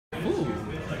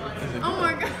Oh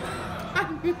my god.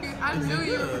 I knew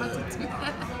you were about to do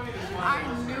that. I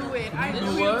knew it. I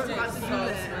knew you were about to do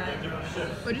that.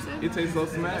 What'd you say? It tastes so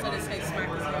smack. It tastes smack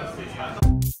as well.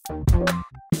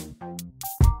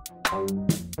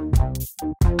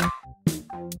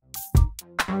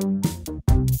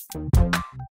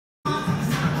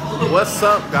 What's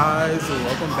up, guys, and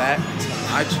welcome back to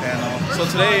my channel. So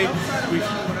today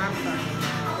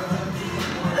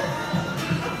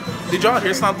did y'all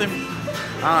hear something?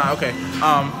 Okay.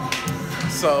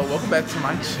 So welcome back to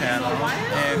my channel,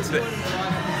 and today,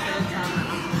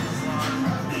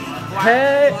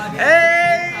 hey.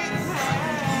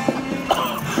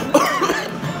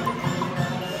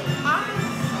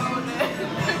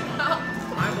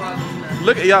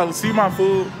 Look at y'all. See my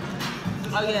food.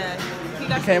 Oh yeah.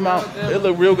 It came out. It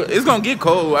looked real good. It's gonna get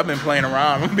cold. I've been playing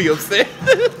around. I'm gonna be upset.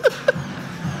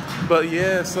 But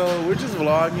yeah, so we're just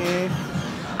vlogging.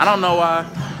 I don't know why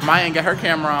Maya ain't got her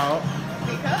camera out.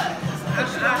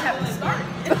 Because I haven't started.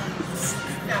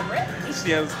 Not ready.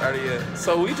 She hasn't started yet.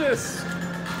 So we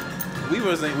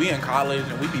in college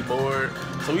and we be bored.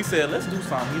 So we said, let's do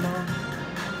something, you know?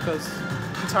 Because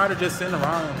I'm tired of just sitting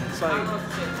around. It's like,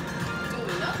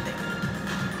 Doing nothing.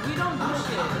 We don't do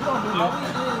shit. we don't do All nothing.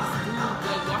 we do is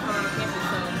like walk around campus.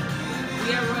 So we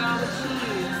have around with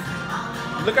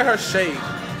cheese. Look at her shade.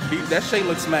 That shade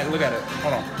looks smack. Look at it.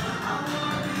 Hold on.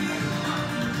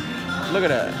 Look at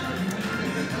that.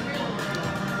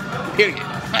 Period.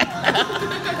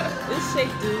 This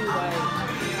shake dude like,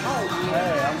 oh yeah.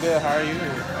 Hey, I'm good. How are you?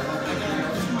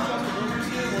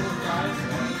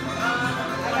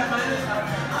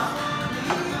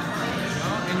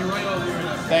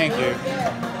 Thank you.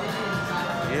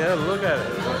 Yeah, look at it.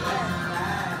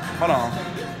 Hold on.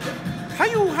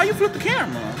 How you flip the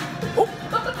camera? Oh.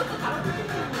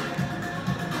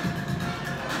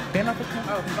 Stand up the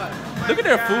camera. Oh fuck. Look at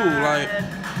their food. Like,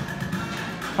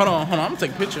 hold on. I'm gonna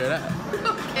take a picture of that.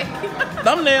 Okay.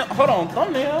 Thumbnail. Hold on,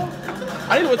 thumbnail.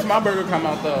 I need to wait till my burger come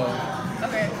out though.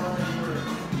 Okay.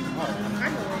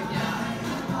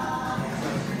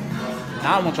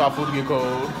 Now I want y'all food to get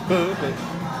cold.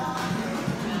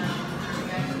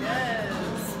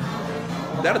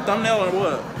 Is that a thumbnail or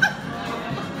what?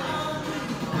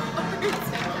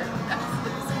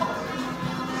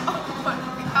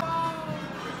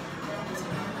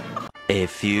 A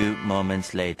few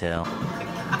moments later.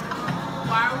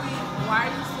 Why are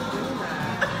you still doing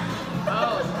that?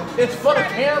 Oh. It's for the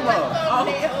camera.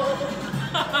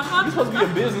 You're supposed to be a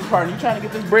business partner. You trying to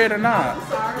get this bread or not?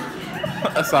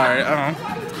 Sorry.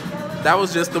 That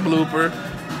was just a blooper.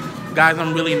 Guys,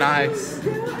 I'm really nice.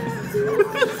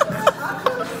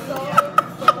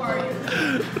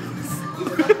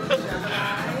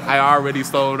 I already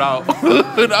sold out. No,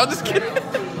 I'm just kidding.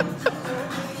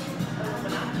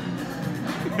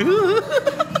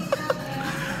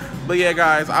 But yeah,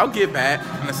 guys, I'll get back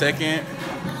in a second.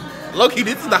 Loki,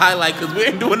 this is the highlight because we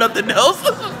ain't doing nothing else.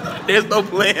 There's no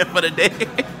plan for the day.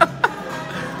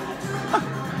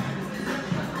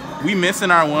 We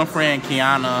missing our one friend,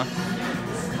 Kiana.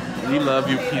 We love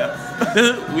you,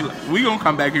 Kiana. we gonna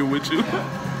come back here with you.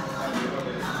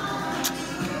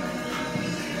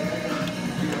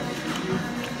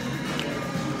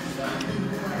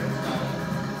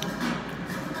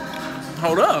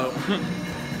 Hold up.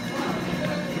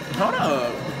 Hold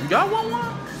up. Y'all want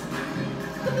one?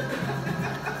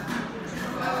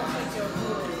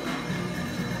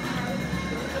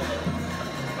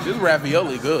 This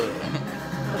ravioli good.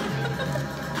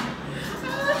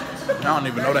 I don't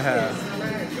even know the half.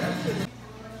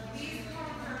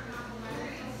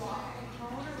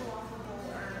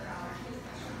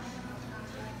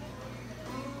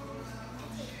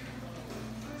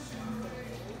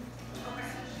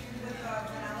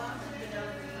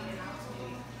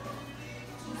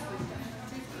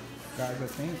 Guys, I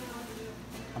think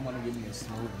I'm gonna give me a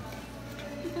smoothie.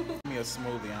 Give me a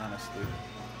smoothie, honestly.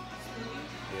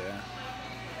 Yeah.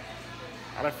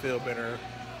 I'd feel better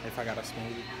if I got a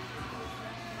smoothie.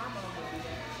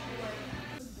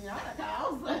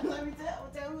 Let me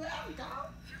tell you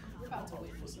alcohol. We're about to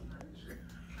wait for some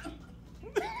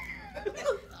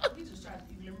He just tried to,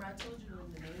 remember I told you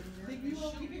in the name. You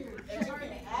over here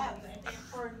turning apps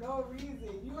for no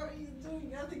reason. You are doing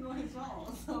nothing on his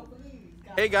phone, so please.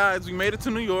 God. Hey guys, we made it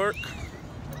to New York. We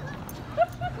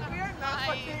are not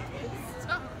fucking.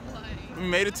 Stop playing. We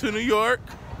made it to New York.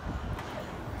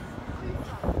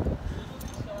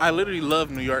 I literally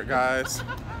love New York, guys.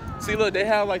 See, look, they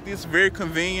have like this very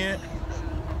convenient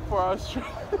for us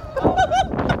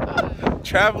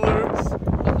travelers.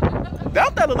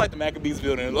 Don't that look like the Maccabees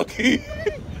building, low-key?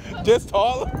 Just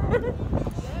taller.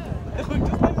 It look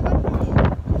just like the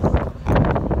Maccabees.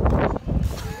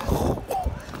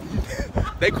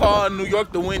 They call New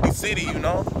York the Windy City, you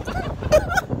know?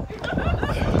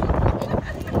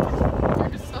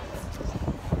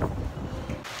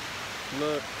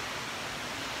 Look.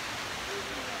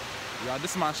 Y'all,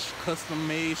 this is my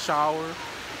custom-made shower.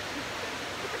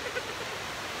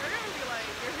 They're gonna be like,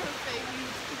 you're gonna say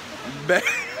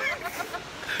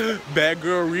you. Bad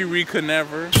girl Riri could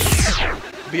never.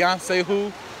 Beyonce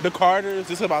who? The Carters.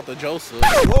 This is about the Joseph.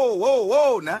 Whoa, whoa,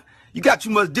 whoa, now. You got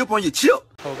too much dip on your chip.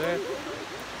 Okay.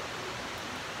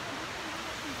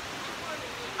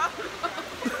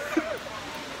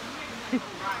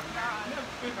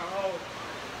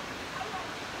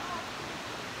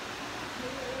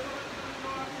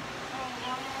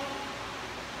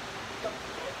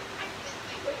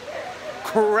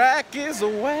 Crack is a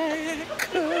whack.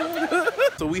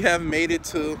 So we have made it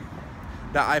to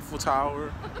the Eiffel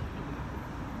Tower.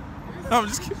 I'm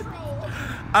just kidding.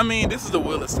 I mean, this is the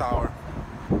Willis Tower.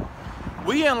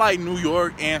 We in like New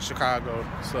York and Chicago,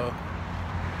 so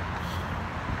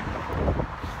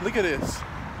look at this.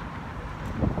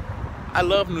 I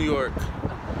love New York.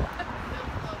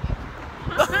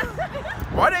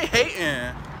 Why they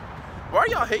hating? Why are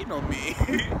y'all hating on me?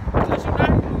 Because you're not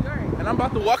in New York. And I'm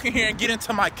about to walk in here and get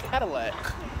into my Cadillac.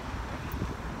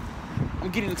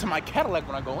 I'm getting into my Cadillac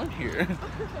when I go in here.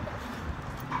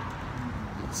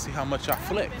 Let's see how much I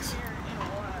flex.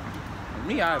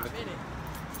 Me either.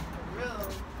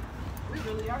 We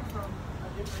really are from a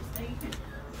different state.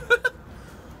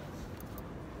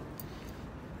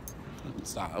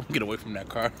 Stop, get away from that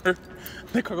car.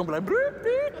 That car gonna be like, "Brr,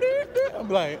 brr, brr, brr." I'm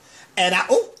like, And I,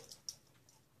 oh.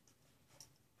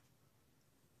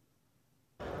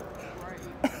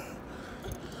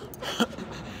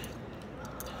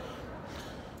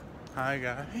 hi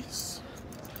guys.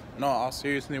 No, all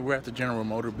seriously, we're at the General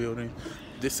Motor building.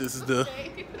 This is the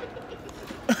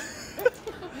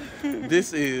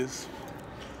this is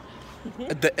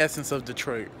the essence of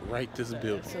Detroit, right? This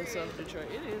building. So Detroit,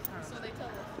 it is. So they tell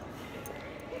us.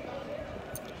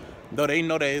 Though they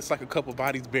know that it's like a couple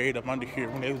bodies buried up under here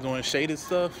when they was doing shaded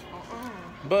stuff.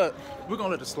 But we're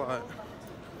gonna let it slide.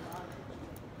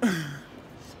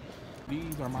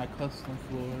 These are my custom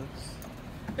floors.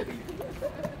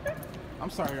 I'm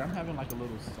sorry, I'm having like a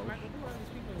little social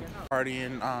party,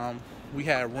 and we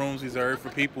had rooms reserved for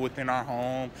people within our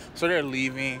home, so they're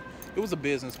leaving. It was a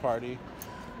business party,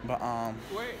 but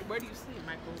Where do you sleep,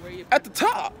 Michael? Where you at the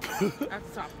top. at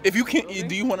the top? If you can't,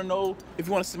 do you want to know if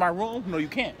you want to see my room? No, you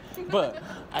can't. But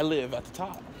I live at the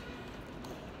top.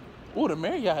 Oh, the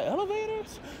Marriott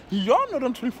elevators? Y'all know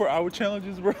them 24-hour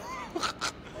challenges, bro.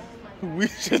 We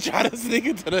should try to sneak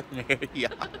into the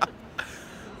Marriott.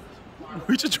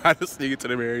 We should try to sneak into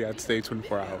the Marriott to stay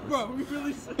 24 hours. Bro, we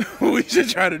really should. We should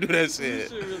try to do that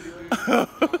shit.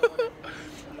 Really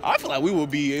I feel like we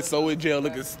would be so in jail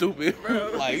looking stupid.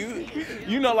 Like,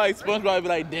 you know, like SpongeBob be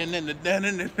like, dan. I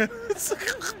feel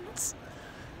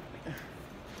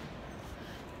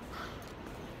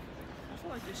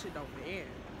like this shit don't end.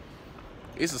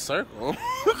 It's a circle.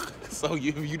 So if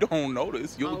you don't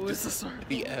notice, you'll Oh, it's just, a circle.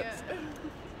 Yes.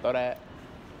 Throw that.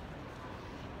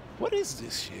 What is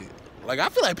this shit? Like, I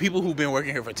feel like people who've been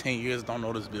working here for 10 years don't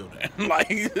know this building.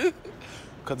 Like,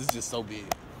 because it's just so big.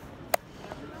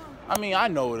 I mean, I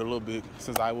know it a little bit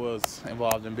since I was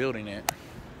involved in building it.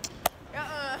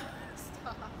 Stop.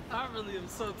 I really am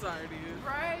so tired of you.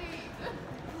 Right?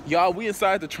 Y'all, we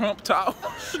inside the Trump Tower.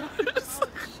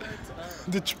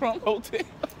 The Trump Hotel.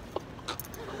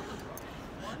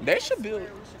 They should build.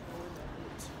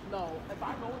 No, if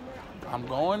I go in there, I'm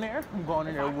going there. I'm going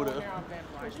in there with a. I'm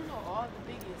vandalizing. But you know all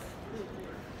the biggest.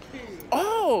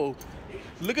 Oh,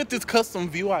 look at this custom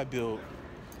view I built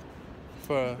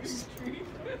for us.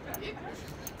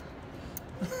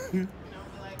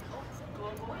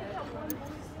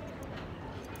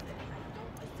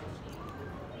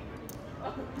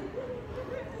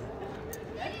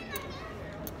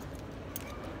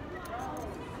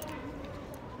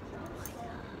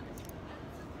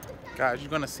 Guys,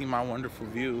 you're gonna see my wonderful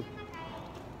view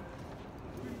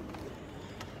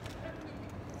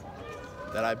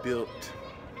that I built.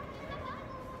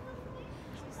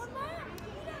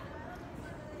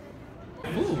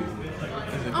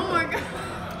 Oh my god.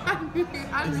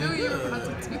 I knew you were about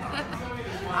to do that.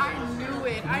 I knew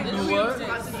it. I knew you were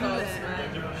about to do that.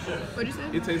 What'd you say?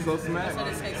 It tastes so smack.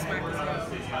 It tastes smack as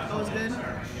well. Oh, it's good?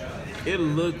 It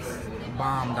looks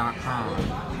bomb.com.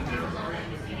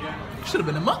 Should have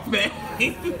been a mukbang.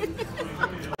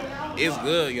 It's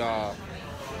good, y'all.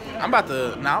 I'm about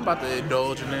to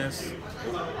indulge in this.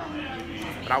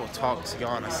 But I will talk to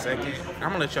y'all in a second. I'm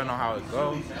gonna let y'all know how it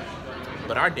goes.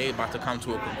 But our day about to come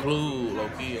to a conclude,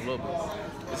 low-key, a little bit.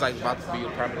 It's like about to be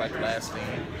probably like the last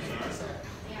thing.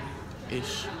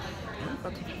 Ish.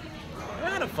 I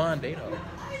had a fun day though.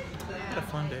 I had a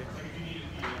fun day.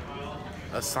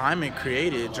 Assignment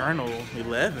created, journal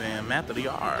 11, math of the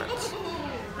arts.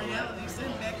 Reality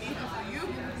sitting back in for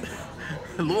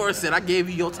you. Laura said, I gave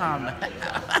you your time.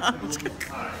 I'm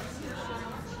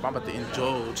about to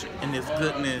indulge in this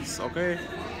goodness, okay?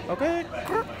 Okay?